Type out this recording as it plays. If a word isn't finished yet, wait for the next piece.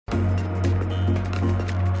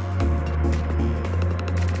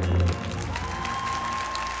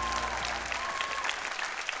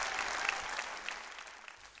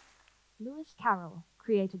Carroll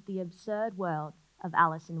created the absurd world of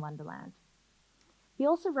Alice in Wonderland. He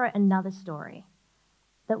also wrote another story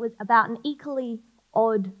that was about an equally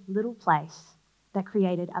odd little place that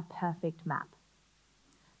created a perfect map.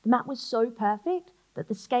 The map was so perfect that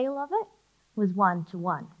the scale of it was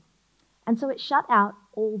 1:1. And so it shut out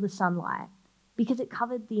all the sunlight because it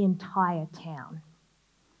covered the entire town.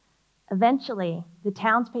 Eventually, the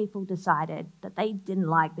townspeople decided that they didn't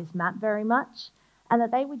like this map very much and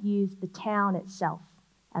that they would use the town itself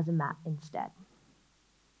as a map instead.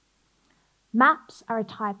 Maps are a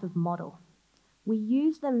type of model. We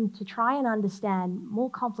use them to try and understand more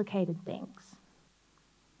complicated things.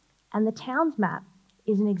 And the town's map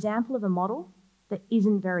is an example of a model that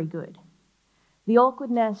isn't very good. The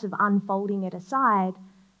awkwardness of unfolding it aside,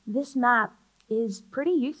 this map is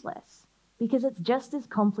pretty useless because it's just as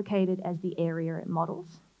complicated as the area it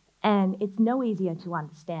models, and it's no easier to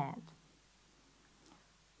understand.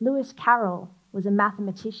 Lewis Carroll was a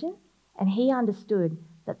mathematician, and he understood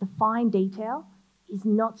that the fine detail is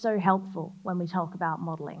not so helpful when we talk about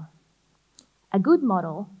modelling. A good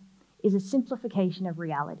model is a simplification of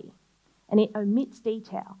reality, and it omits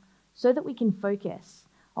detail so that we can focus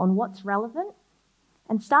on what's relevant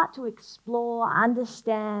and start to explore,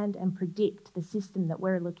 understand, and predict the system that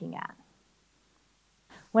we're looking at.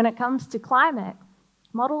 When it comes to climate,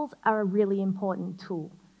 models are a really important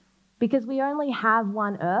tool because we only have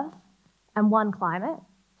one Earth and one climate,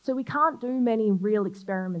 so we can't do many real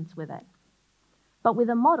experiments with it. But with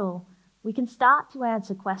a model, we can start to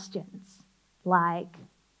answer questions like,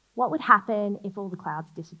 what would happen if all the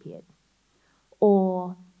clouds disappeared?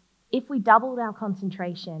 Or if we doubled our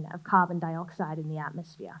concentration of carbon dioxide in the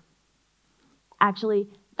atmosphere? Actually,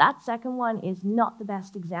 that second one is not the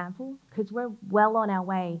best example because we're well on our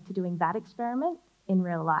way to doing that experiment in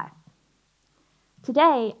real life.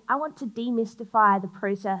 Today, I want to demystify the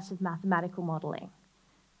process of mathematical modelling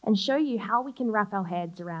and show you how we can wrap our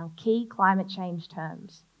heads around key climate change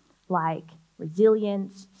terms like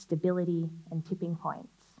resilience, stability, and tipping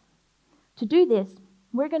points. To do this,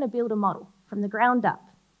 we're going to build a model from the ground up.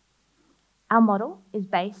 Our model is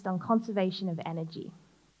based on conservation of energy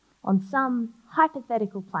on some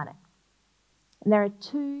hypothetical planet. And there are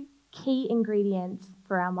two key ingredients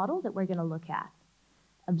for our model that we're going to look at: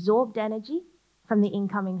 absorbed energy from the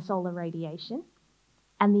incoming solar radiation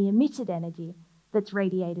and the emitted energy that's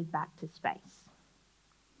radiated back to space.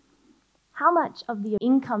 How much of the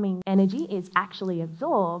incoming energy is actually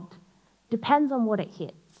absorbed depends on what it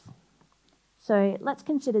hits. So let's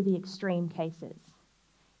consider the extreme cases.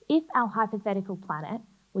 If our hypothetical planet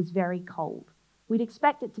was very cold, we'd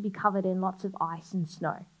expect it to be covered in lots of ice and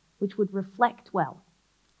snow, which would reflect well,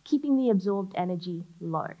 keeping the absorbed energy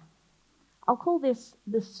low. I'll call this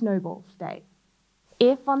the snowball state.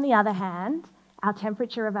 If, on the other hand, our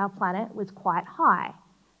temperature of our planet was quite high,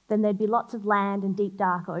 then there'd be lots of land and deep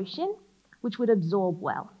dark ocean, which would absorb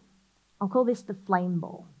well. I'll call this the flame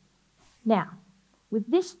ball. Now, with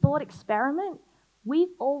this thought experiment, we've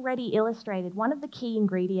already illustrated one of the key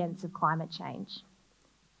ingredients of climate change: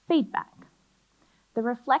 feedback. The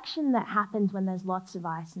reflection that happens when there's lots of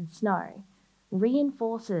ice and snow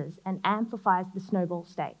reinforces and amplifies the snowball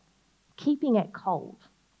state, keeping it cold.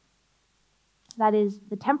 That is,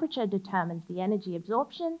 the temperature determines the energy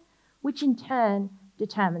absorption, which in turn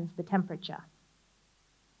determines the temperature.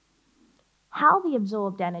 How the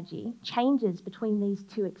absorbed energy changes between these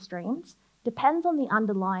two extremes depends on the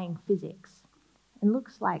underlying physics, and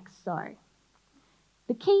looks like so.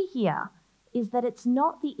 The key here is that it's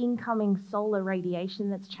not the incoming solar radiation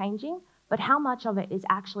that's changing, but how much of it is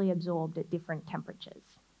actually absorbed at different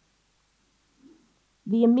temperatures.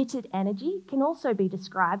 The emitted energy can also be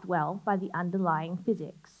described well by the underlying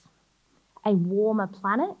physics. A warmer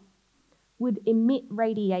planet would emit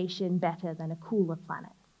radiation better than a cooler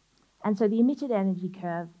planet. And so the emitted energy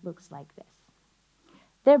curve looks like this.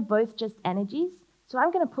 They're both just energies, so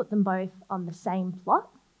I'm going to put them both on the same plot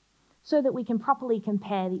so that we can properly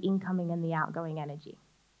compare the incoming and the outgoing energy.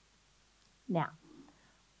 Now,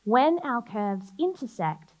 when our curves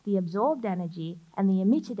intersect, the absorbed energy and the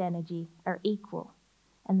emitted energy are equal,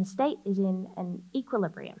 and the state is in an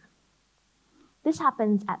equilibrium. This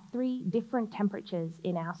happens at 3 different temperatures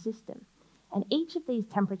in our system, and each of these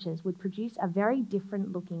temperatures would produce a very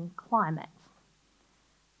different looking climate.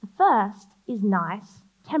 The first is nice,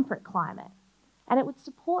 temperate climate, and it would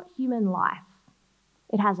support human life.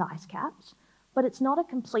 It has ice caps, but it's not a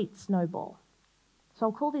complete snowball. So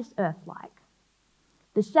I'll call this Earth-like.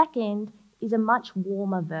 The second is a much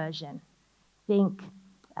warmer version. Think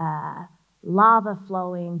lava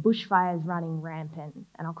flowing, bushfires running rampant,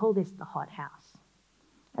 and I'll call this the hothouse.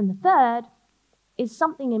 And the third is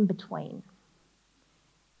something in between.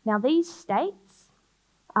 Now, these states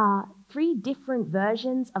are 3 different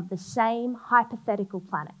versions of the same hypothetical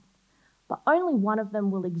planet, but only one of them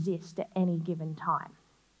will exist at any given time.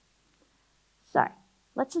 So,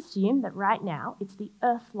 let's assume that right now it's the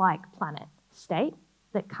Earth-like planet state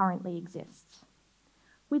that currently exists.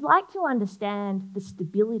 We'd like to understand the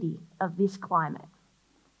stability of this climate.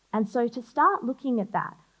 And so to start looking at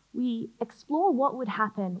that, we explore what would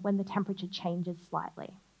happen when the temperature changes slightly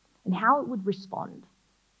and how it would respond.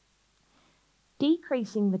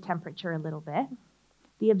 Decreasing the temperature a little bit,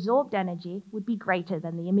 the absorbed energy would be greater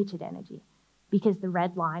than the emitted energy because the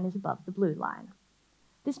red line is above the blue line.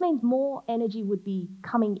 This means more energy would be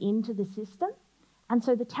coming into the system, and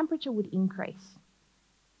so the temperature would increase.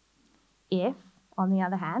 If, on the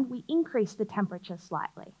other hand, we increase the temperature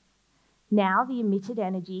slightly, now the emitted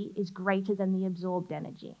energy is greater than the absorbed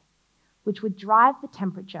energy, which would drive the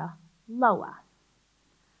temperature lower.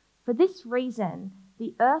 For this reason,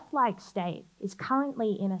 the Earth-like state is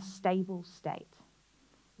currently in a stable state,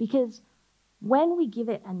 because when we give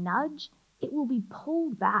it a nudge, it will be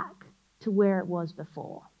pulled back to where it was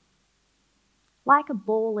before. Like a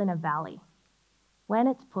ball in a valley. When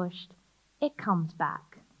it's pushed, it comes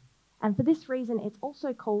back. And for this reason, it's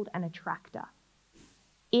also called an attractor.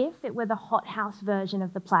 If it were the hothouse version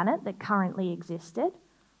of the planet that currently existed,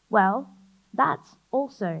 well, that's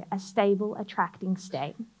also a stable, attracting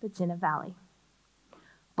state that's in a valley.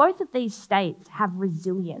 Both of these states have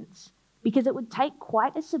resilience because it would take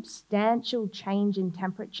quite a substantial change in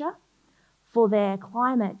temperature for their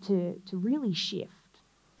climate to really shift.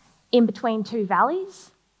 In between 2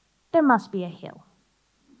 valleys, there must be a hill.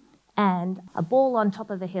 And a ball on top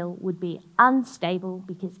of a hill would be unstable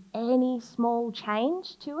because any small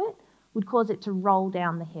change to it would cause it to roll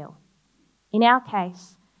down the hill. In our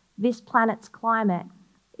case, this planet's climate,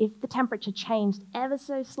 if the temperature changed ever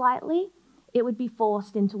so slightly, it would be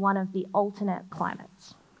forced into one of the alternate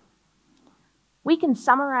climates. We can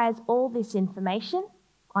summarize all this information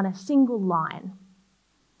on a single line.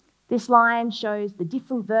 This line shows the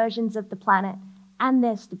different versions of the planet and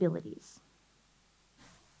their stabilities.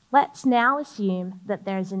 Let's now assume that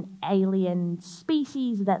there's an alien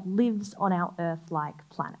species that lives on our Earth-like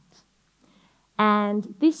planet.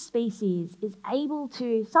 And this species is able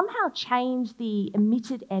to somehow change the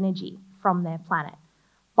emitted energy from their planet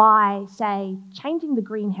by, say, changing the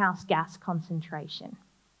greenhouse gas concentration.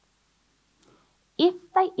 If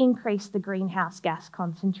they increase the greenhouse gas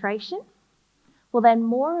concentration, well then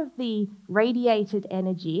more of the radiated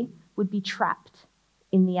energy would be trapped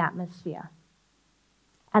in the atmosphere.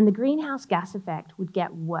 And the greenhouse gas effect would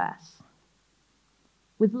get worse.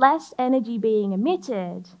 With less energy being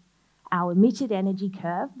emitted, our emitted energy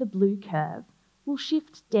curve, the blue curve, will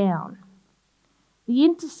shift down. The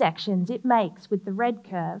intersections it makes with the red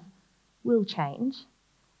curve will change,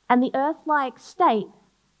 and the Earth-like state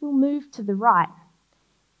will move to the right,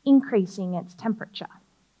 increasing its temperature.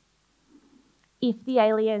 If the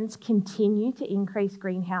aliens continue to increase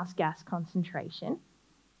greenhouse gas concentration,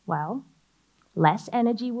 well, less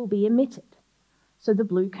energy will be emitted. So the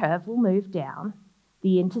blue curve will move down,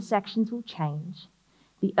 the intersections will change,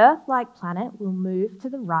 the Earth-like planet will move to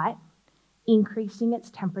the right, increasing its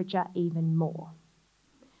temperature even more.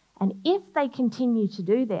 And if they continue to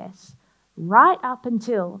do this, right up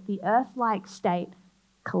until the Earth-like state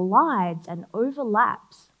collides and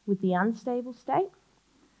overlaps with the unstable state,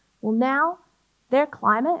 well now their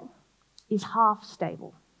climate is half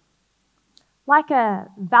stable. Like a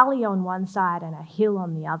valley on one side and a hill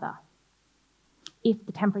on the other. If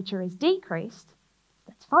the temperature is decreased,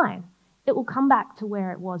 that's fine. It will come back to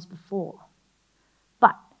where it was before.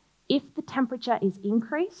 But if the temperature is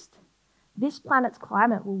increased, this planet's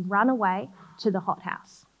climate will run away to the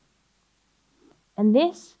hothouse. And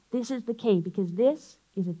this is the key, because this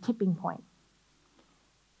is a tipping point.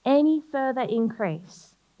 Any further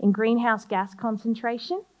increase in greenhouse gas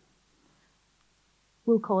concentration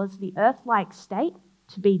will cause the Earth-like state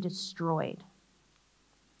to be destroyed.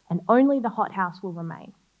 And only the hothouse will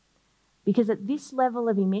remain. Because at this level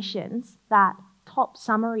of emissions, that top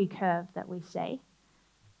summary curve that we see,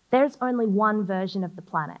 there's only one version of the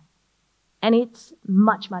planet. And it's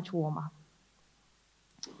much, much warmer.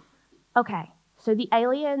 Okay, so the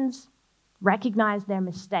aliens recognize their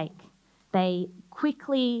mistake. They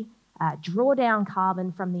quickly draw down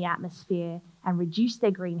carbon from the atmosphere and reduce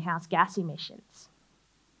their greenhouse gas emissions.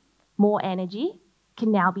 More energy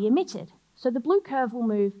can now be emitted, so the blue curve will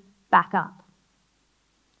move back up.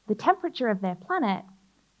 The temperature of their planet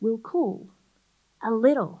will cool a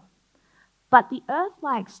little, but the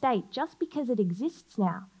Earth-like state, just because it exists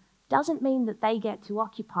now, doesn't mean that they get to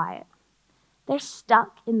occupy it. They're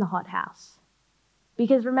stuck in the hothouse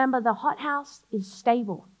Because remember, the hothouse is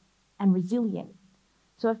stable and resilient.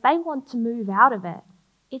 So if they want to move out of it,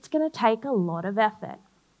 it's going to take a lot of effort.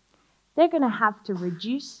 They're going to have to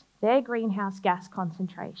reduce their greenhouse gas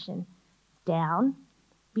concentration down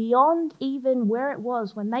beyond even where it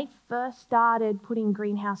was when they first started putting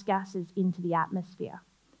greenhouse gases into the atmosphere,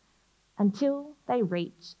 until they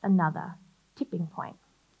reach another tipping point.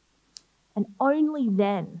 And only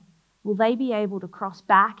then will they be able to cross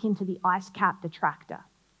back into the ice-capped attractor.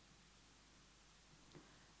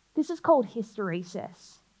 This is called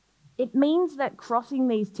hysteresis. It means that crossing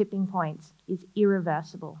these tipping points is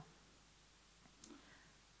irreversible.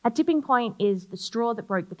 A tipping point is the straw that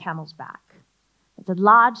broke the camel's back. It's a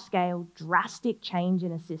large-scale, drastic change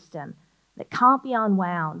in a system that can't be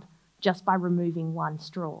unwound just by removing one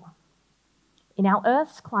straw. In our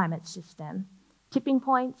Earth's climate system, tipping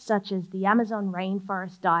points such as the Amazon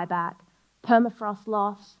rainforest dieback, permafrost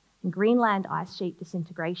loss, and Greenland ice sheet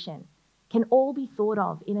disintegration can all be thought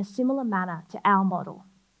of in a similar manner to our model.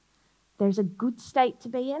 There's a good state to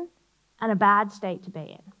be in and a bad state to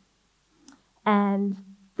be in. And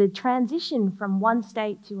the transition from one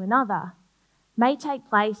state to another may take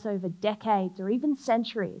place over decades or even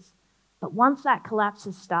centuries, but once that collapse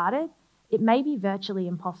has started, it may be virtually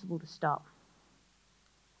impossible to stop.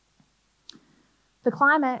 The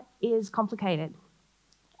climate is complicated,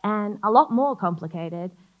 and a lot more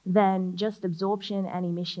complicated than just absorption and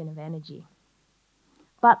emission of energy.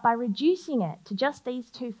 But by reducing it to just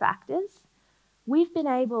these two factors, we've been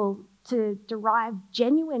able to derive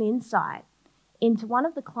genuine insight into one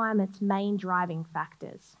of the climate's main driving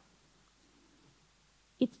factors.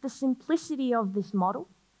 It's the simplicity of this model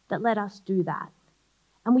that let us do that.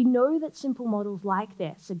 And we know that simple models like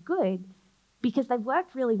this are good because they've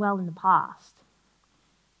worked really well in the past.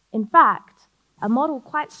 In fact, a model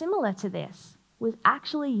quite similar to this was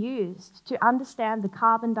actually used to understand the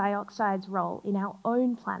carbon dioxide's role in our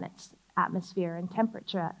own planet's atmosphere and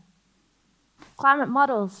temperature. Climate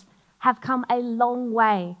models have come a long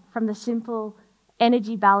way from the simple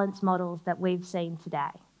energy balance models that we've seen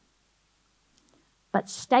today. But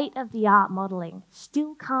state-of-the-art modelling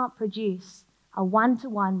still can't produce a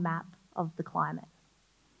one-to-one map of the climate.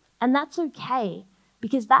 And that's okay,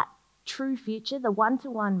 because that true future, the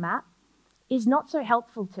one-to-one map, is not so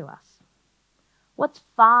helpful to us. What's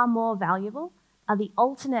far more valuable are the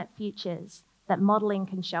alternate futures that modelling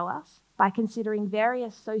can show us by considering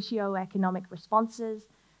various socio-economic responses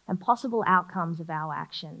and possible outcomes of our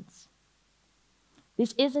actions.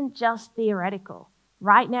 This isn't just theoretical.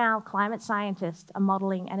 Right now, climate scientists are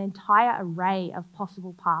modelling an entire array of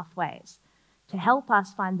possible pathways to help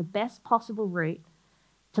us find the best possible route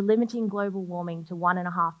to limiting global warming to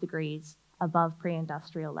 1.5 degrees above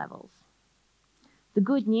pre-industrial levels. The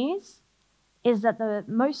good news is that the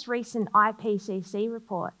most recent IPCC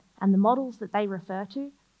report and the models that they refer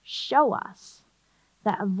to show us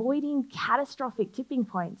that avoiding catastrophic tipping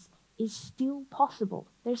points is still possible.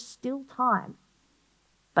 There's still time.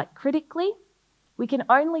 But critically, we can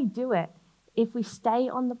only do it if we stay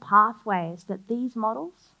on the pathways that these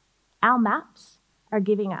models, our maps, are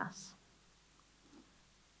giving us.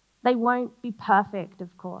 They won't be perfect,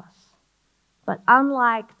 of course, but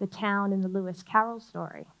unlike the town in the Lewis Carroll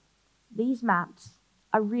story, these maps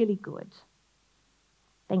are really good.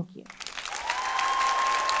 Thank you.